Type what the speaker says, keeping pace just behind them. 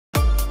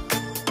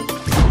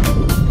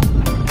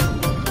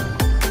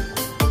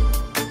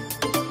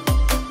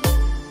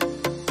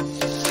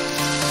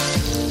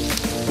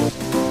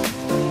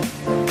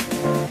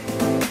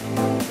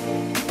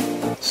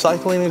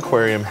cycling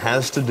aquarium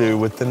has to do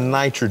with the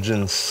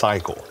nitrogen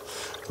cycle.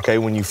 Okay,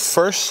 when you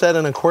first set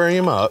an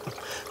aquarium up,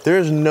 there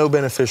is no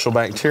beneficial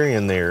bacteria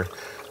in there.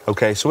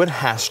 Okay, so it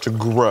has to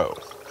grow.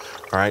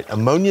 All right,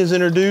 ammonia is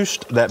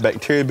introduced, that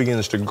bacteria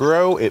begins to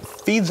grow, it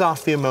feeds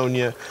off the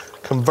ammonia,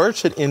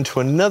 converts it into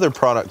another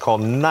product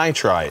called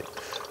nitrite.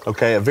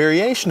 Okay, a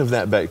variation of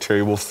that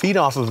bacteria will feed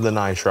off of the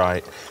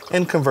nitrite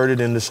and convert it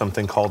into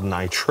something called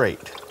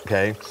nitrate.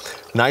 Okay,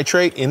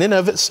 nitrate in and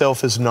of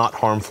itself is not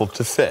harmful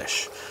to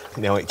fish.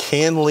 Now it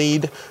can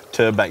lead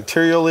to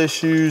bacterial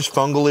issues,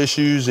 fungal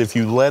issues if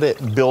you let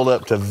it build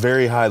up to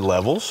very high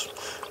levels.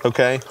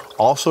 Okay,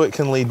 also it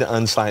can lead to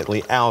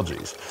unsightly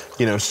algae.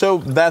 So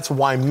that's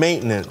why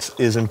maintenance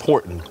is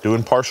important.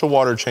 Doing partial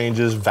water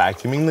changes,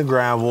 vacuuming the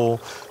gravel,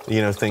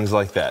 things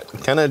like that.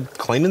 Kind of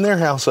cleaning their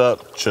house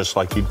up just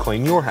like you'd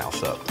clean your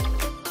house up.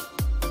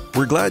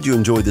 We're glad you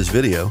enjoyed this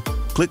video.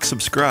 Click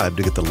subscribe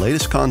to get the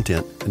latest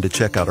content and to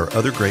check out our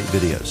other great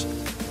videos.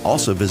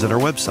 Also visit our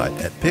website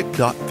at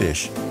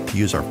Pick.Fish to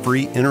use our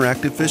free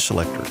interactive fish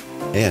selector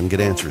and get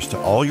answers to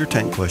all your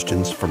tank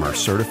questions from our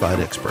certified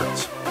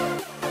experts.